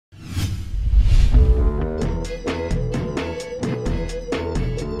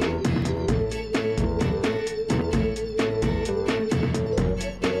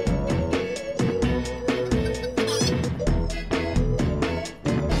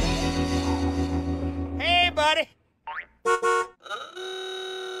buddy.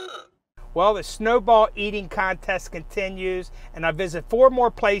 Well, the snowball eating contest continues, and I visit 4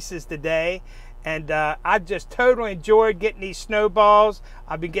 more places today. And I've just totally enjoyed getting these snowballs.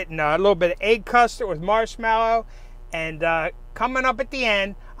 I've been getting a little bit of egg custard with marshmallow. And coming up at the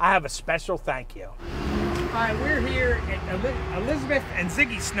end, I have a special thank you. All right, we're here at Elizabeth and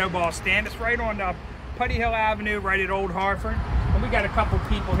Ziggy snowball stand. It's right on Putty Hill Avenue, right at Old Hartford. And we got a couple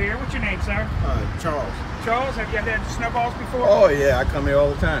people here. What's your name, sir? Charles. Charles, have you ever had snowballs before? Oh yeah, I come here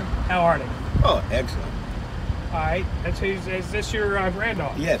all the time. How are they? Oh, excellent. All right, is this your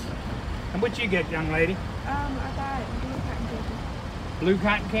granddaughter? Yes. And what you get, young lady? I got blue cotton candy. Blue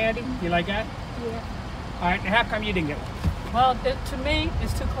cotton candy? You like that? Yeah. All right, now how come you didn't get one? Well, to me,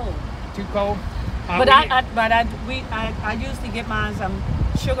 it's too cold. Too cold? But I usually get mine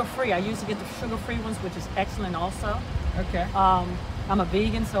sugar-free. I usually get the sugar-free ones, which is excellent also. Okay. I'm a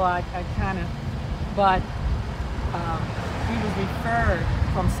vegan, so I kind of, but we was referred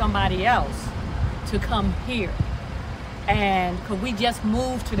from somebody else to come here. And cause we just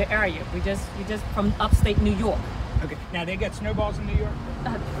moved to the area. We just from upstate New York. Okay. Now they got snowballs in New York?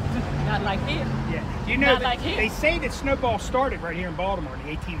 Not like here. Yeah. You know, Not like here. They say that snowball started right here in Baltimore in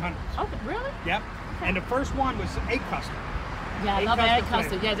the 1800s. Oh, really? Yep. And the first one was egg custard. Yeah, I love egg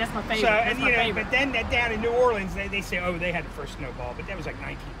custard. Yeah, that's my favorite. So, that's and my favorite. But then down in New Orleans, they say, oh, they had the first snowball, but that was like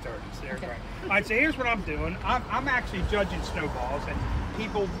 1930s. There, Okay. right. All right, so here's what I'm doing. I'm actually judging snowballs, and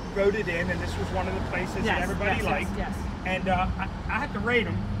people voted in, and this was one of the places that everybody liked. Yes. And I had to rate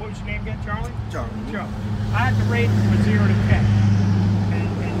them. What was your name again, Charlie? Charlie. Charlie. I had to rate them from 0 to 10.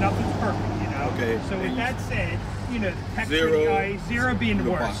 And nothing's perfect, you know? Okay. So with that said, you know, the texture 0, of the ice, 0 being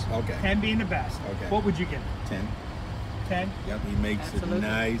the worst. Okay. 10 being the best. Okay. What would you give? 10. 10? Yep, he makes Absolutely. it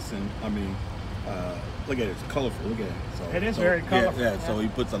nice, and I mean, look at it, it's colorful. Look at it. So, It is very colorful. Yeah, so he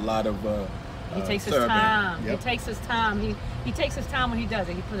puts a lot of. He takes his syrup in. time. Yep. He takes his time. He takes his time when he does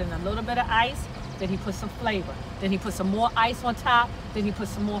it. He puts in a little bit of ice, then he puts some flavor. Then he puts some more ice on top, then he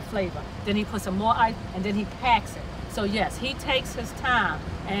puts some more flavor. Then he puts some more ice, and then he packs it. So yes, he takes his time.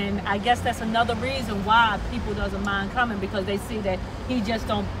 And I guess that's another reason why people doesn't mind coming, because they see that he just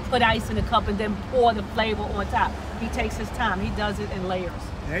don't put ice in the cup and then pour the flavor on top. He takes his time. He does it in layers.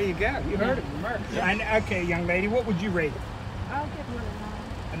 There you go. You heard it from her. Yeah. And, okay, young lady, what would you rate it? I'll give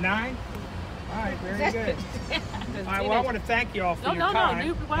it A 9? All right, very good. All right, well, I want to thank you all for your time.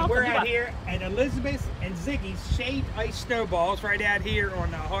 you're welcome. We're out here at Elizabeth and Ziggy's Shaved Ice Snowballs right out here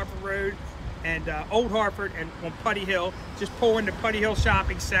on Hartford Road and Old Hartford and on Putty Hill. Just pull into Putty Hill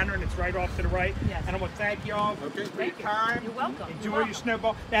Shopping Center, and it's right off to the right. Yes. And I want to thank you all for your time. You're welcome. Enjoy your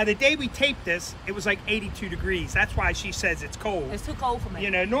snowball. Now, the day we taped this, it was like 82 degrees. That's why she says it's cold. It's too cold for me. You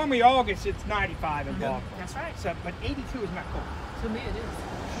know, normally August, it's 95 in Baltimore. That's right. So, but 82 is not cold. To me it is.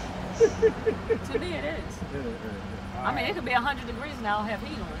 To me it is. I mean, it could be 100 degrees and I'll have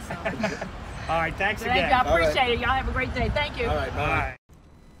heat on. So. All right, thanks Thank again. you. I appreciate it. Y'all have a great day. Thank you. All right, bye. All right.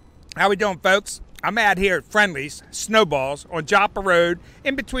 How we doing, folks? I'm out here at Friendly's Snowballs on Joppa Road,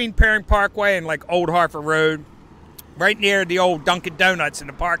 in between Perring Parkway and like Old Hartford Road, right near the old Dunkin' Donuts in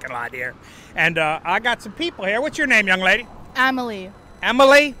the parking lot here. And I got some people here. What's your name, young lady? Emily.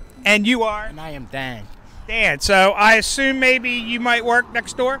 Emily, and you are? And I am Dan. Dan. So I assume maybe you might work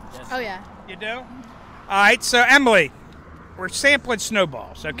next door? Yes. Oh, yeah. You do? All right, so Emily, we're sampling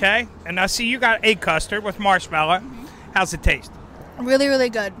snowballs, okay? And I see you got egg custard with marshmallow. How's it taste? Really, really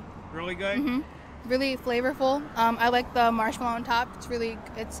good. Really good? Mm-hmm. Really flavorful. I like the marshmallow on top. It's really,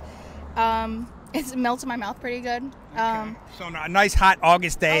 it melts in my mouth pretty good. Okay. So on a nice hot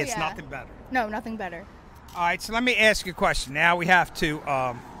August day, Oh, it's yeah. nothing better. No, nothing better. All right, so let me ask you a question. Now we have to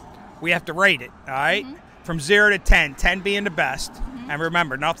rate it, all right? From 0 to 10, 10 being the best. And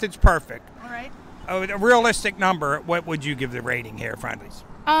remember, nothing's perfect. All right. A realistic number, what would you give the rating here, Friendlies?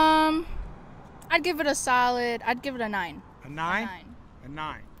 I'd give it a 9. A 9? A 9. A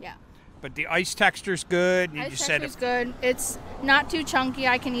 9. Yeah. But the ice texture's good. You Ice just said texture's good. It's not too chunky.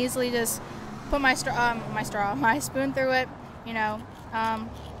 I can easily just put my spoon through it, you know. All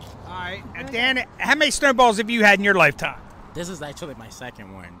right. And Dan, how many snowballs have you had in your lifetime? This is actually my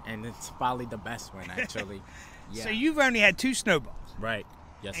second one, and it's probably the best one, actually. Yeah. So you've only had 2 snowballs. Right.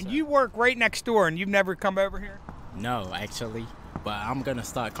 Yes, And sir. you work right next door, and you've never come over here? No, actually. But I'm going to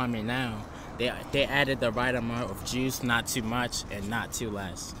start coming now. They added the right amount of juice, not too much and not too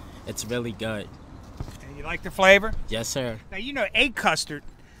less. It's really good. And you like the flavor? Yes, sir. Now, you know, egg custard,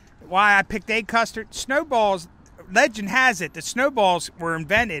 why I picked egg custard, snowballs, legend has it that snowballs were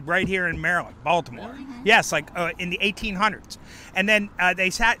invented right here in Maryland, Baltimore. Yes, like in the 1800s. And then they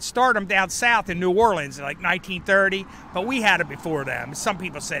started them down south in New Orleans in like 1930, but we had it before them. Some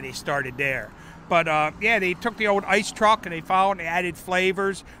people say they started there. But yeah, they took the old ice truck and they followed and they added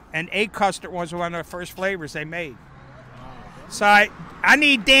flavors. And egg custard was one of the first flavors they made. So I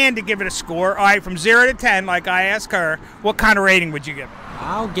need Dan to give it a score. All right, from 0 to 10, like I asked her, what kind of rating would you give it?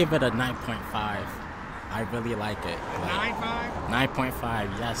 I'll give it a 9.5. I really like it. 9.5?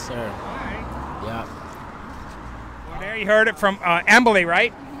 9.5, yes, sir. All right. Yep. Well, there you heard it from Emily,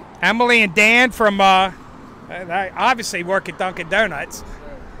 right? Emily and Dan from, they obviously work at Dunkin' Donuts.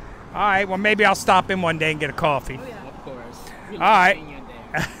 All right, well, maybe I'll stop in one day and get a coffee. Oh, yeah. Of course. All right.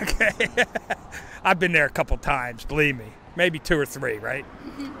 Okay. I've been there a couple times, believe me. Maybe 2 or 3, right?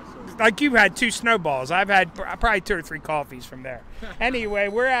 Like you've had 2 snowballs. I've had probably 2 or 3 coffees from there. Anyway,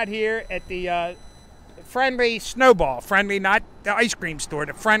 we're out here at the Friendly Snowball. Friendly, not the ice cream store,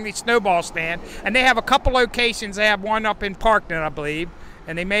 the Friendly Snowball stand. And they have a couple locations. They have one up in Parkton, I believe,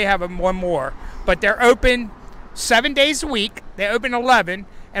 and they may have one more. But they're open 7 days a week. They open 11,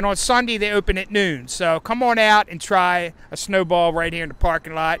 and on Sunday they open at noon. So come on out and try a snowball right here in the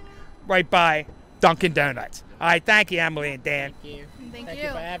parking lot, right by Dunkin' Donuts. All right, thank you, Emily and Dan. Thank you. Thank Thank you.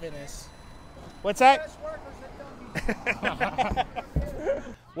 you for having us. What's that?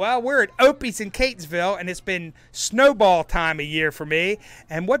 Well, we're at Opie's in Catonsville, and it's been snowball time of year for me.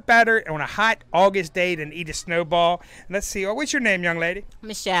 And what better on a hot August day than eat a snowball? And let's see, what's your name, young lady?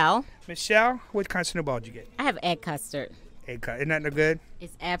 Michelle, Michelle, what kind of snowball did you get? I have egg custard. Isn't that no good?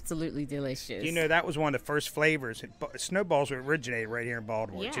 It's absolutely delicious. You know, that was one of the first flavors. Snowballs were originated right here in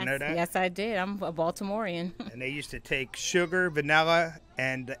Baltimore. Yes, Did you know that? yes, I did. I'm a Baltimorean. And they used to take sugar, vanilla,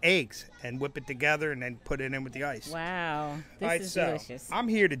 and eggs and whip it together and then put it in with the ice. Wow, this All right, is so delicious. I'm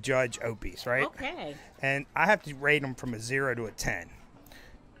here to judge Opie's, right? Okay. And I have to rate them from a 0 to a 10.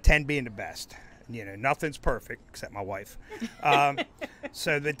 10 being the best. You know, nothing's perfect except my wife.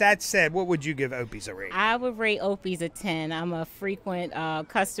 So with that said, what would you give Opie's a rating? I would rate Opie's a 10. I'm a frequent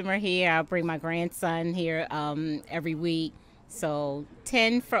customer here. I bring my grandson here every week. So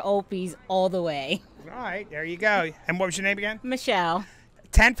 10 for Opie's all the way. All right, there you go. And what was your name again? Michelle.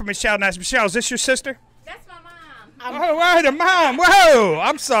 10 for Michelle. Now, Michelle, is this your sister? That's my mom. Oh, wow, the mom. Whoa,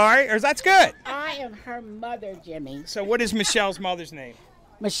 I'm sorry. That's good. I am her mother, Jimmy. So what is Michelle's mother's name?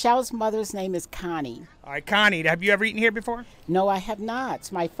 Michelle's mother's name is Connie. All right, Connie, have you ever eaten here before? No, I have not.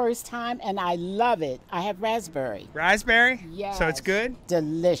 It's my first time, and I love it. I have raspberry. Raspberry? Yes. So it's good?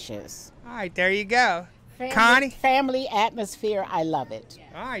 Delicious. All right, there you go. Connie? Family atmosphere. I love it.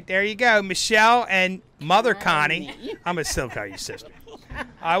 All right, there you go. Michelle and Mother Connie. I'm going to still call you sister. All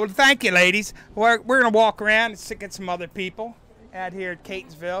right, well, thank you, ladies. We're going to walk around and get some other people out here at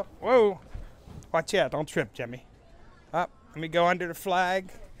Catonsville. Whoa. Watch out. Don't trip, Jimmy. Up. Let me go under the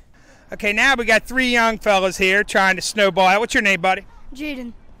flag. Okay, now we got 3 young fellas here trying to snowball out. What's your name, buddy?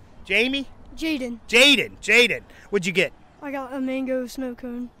 Jaden. Jamie? Jaden. Jaden. What'd you get? I got a mango snow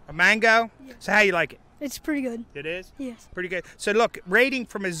cone. A mango? Yes. So how you like it? It's pretty good. It is? Yes. Pretty good. So look, rating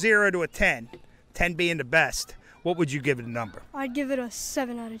from a 0 to a 10, 10 being the best, what would you give it a number? I'd give it a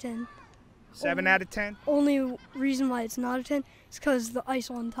 7 out of 10. 7 out of 10? Only reason why it's not a 10 is because the ice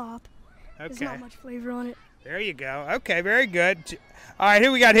on top. There's Okay. not much flavor on it. There you go. Okay, very good. All right,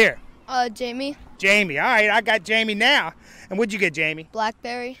 who we got here? Jamie. Jamie. All right, I got Jamie now. And what'd you get, Jamie?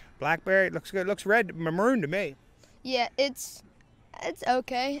 Blackberry. Blackberry. Looks good. Looks red, maroon to me. Yeah, it's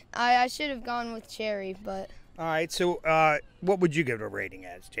okay. I should have gone with cherry, but All right, so what would you give it a rating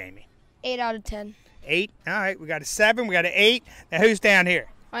as, Jamie? 8 out of 10. 8. All right, we got a 7. We got an 8. Now who's down here?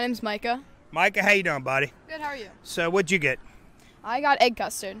 My name's Micah. Micah, how you doing, buddy? Good, how are you? So what'd you get? I got egg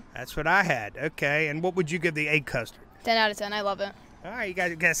custard. That's what I had. Okay, and what would you give the egg custard? 10 out of 10. I love it. All right, you got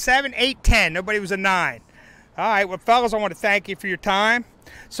a 7, 8, 10. Nobody was a 9. All right, well, fellas, I want to thank you for your time.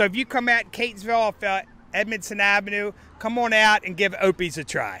 So if you come out in Catonsville off Edmondson Avenue, come on out and give Opie's a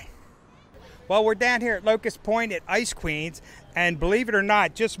try. Well, we're down here at Locust Point at Ice Queen's, and believe it or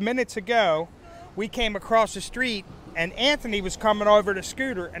not, just minutes ago, we came across the street, and Anthony was coming over the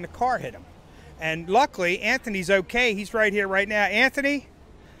scooter, and the car hit him. And luckily, Anthony's okay. He's right here right now. Anthony,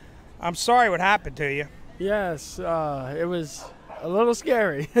 I'm sorry what happened to you. Yes, it was a little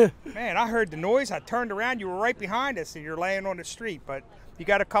scary. Man, I heard the noise. I turned around. You were right behind us, and you're laying on the street. But you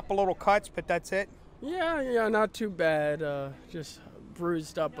got a couple little cuts, but that's it? Yeah, not too bad. Just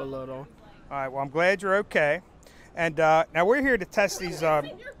bruised up a little. All right, well, I'm glad you're okay. And now we're here to test these,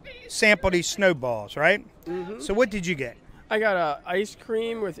 sample these snowballs, right? Mm-hmm. So what did you get? I got a ice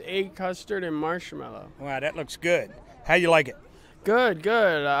cream with egg custard and marshmallow. Wow, that looks good. How you like it? Good.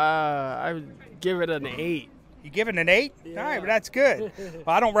 I would give it an 8. You give it an 8? Yeah. All right, well, that's good. Well,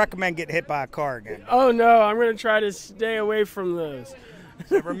 I don't recommend getting hit by a car again. Oh, no, I'm going to try to stay away from those.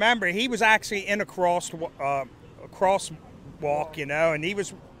 So remember, he was actually in a crosswalk, you know, and he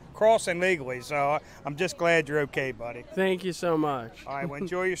was crossing legally, so I'm just glad you're okay, buddy. Thank you so much. All right, well,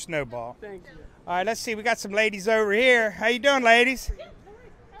 enjoy your snowball. Thank you. All right, let's see. We got some ladies over here. How you doing, ladies?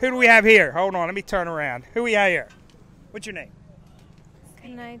 Who do we have here? Hold on, let me turn around. Who we have here? What's your name?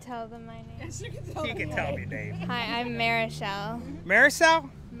 Can I tell them my name? Yes, you can tell me your name. Hi, I'm Marichelle.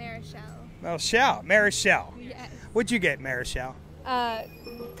 Marisol? Marichelle. Marichelle. Yes. What'd you get, Marichelle?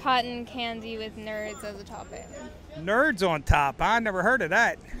 Cotton candy with nerds as a topping. Nerds on top. I never heard of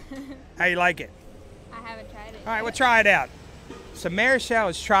that. How you like it? I haven't tried it. All right, we'll try it out. So Marichelle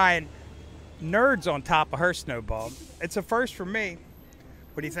is trying nerds on top of her snowball. It's a first for me.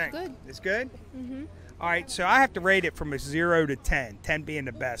 What do you think? Good. It's good? Mm-hmm. All right, so I have to rate it from a 0 to 10, 10 being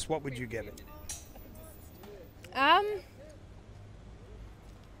the best. What would you give it?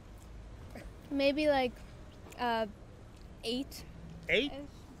 Maybe like 8. 8?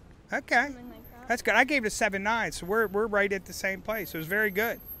 Okay. Something like that. That's good. I gave it a 7.9, so we're right at the same place. It was very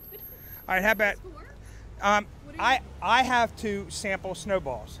good. All right, how about I have to sample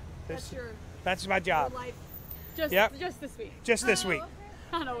snowballs. That's my job. Just this week. Just this week.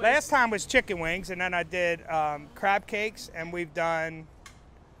 Last time was chicken wings, and then I did crab cakes, and we've done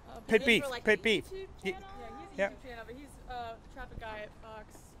pit beef. Pit beef. Yeah, he's a YouTube channel, but he's a traffic guy at Fox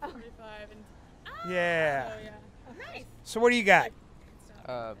 45. Yeah. So, yeah. Nice. So what do you got?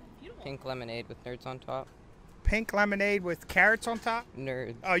 Pink lemonade with nerds on top. Pink lemonade with carrots on top?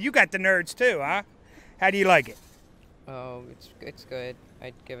 Nerds. Oh, you got the nerds too, huh? How do you like it? Oh, it's good.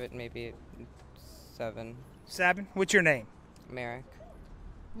 I'd give it maybe 7. 7? What's your name? Merrick.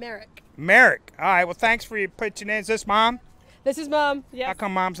 Merrick. All right, well, thanks for your pitching in. Is this Mom? This is Mom. Yes. How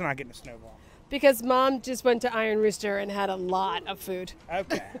come Mom's not getting a snowball? Because Mom just went to Iron Rooster and had a lot of food.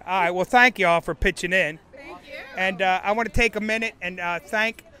 Okay. All right, well, thank you all for pitching in. Thank you. And I want to take a minute and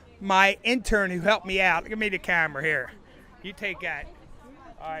thank my intern who helped me out. Give me the camera here. You take that.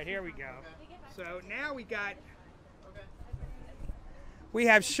 All right, here we go. So now we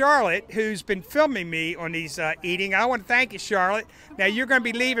have Charlotte, who's been filming me on these eating. I want to thank you, Charlotte. Now, you're going to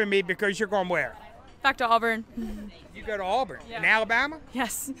be leaving me because you're going where? Back to Auburn. You go to Auburn? Yeah. In Alabama?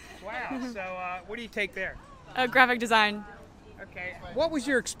 Yes. Wow. So what do you take there? Graphic design. Okay. What was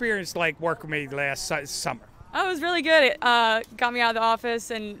your experience like working with me last summer? Oh, it was really good. It got me out of the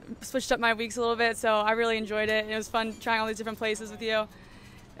office and switched up my weeks a little bit, so I really enjoyed it. It was fun trying all these different places with you.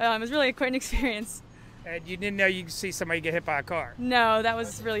 It was really quite an experience. And you didn't know you could see somebody get hit by a car? No, that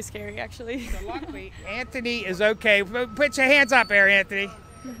was really scary, actually. So luckily, Anthony is okay. Put your hands up there, Anthony.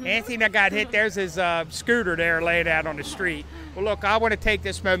 Anthony that got hit, there's his scooter there laid out on the street. Well, look, I want to take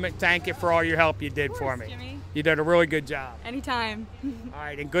this moment and thank you for all your help you did for me. Jimmy. You did a really good job. Anytime. All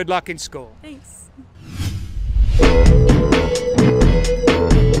right, and good luck in school. Thanks.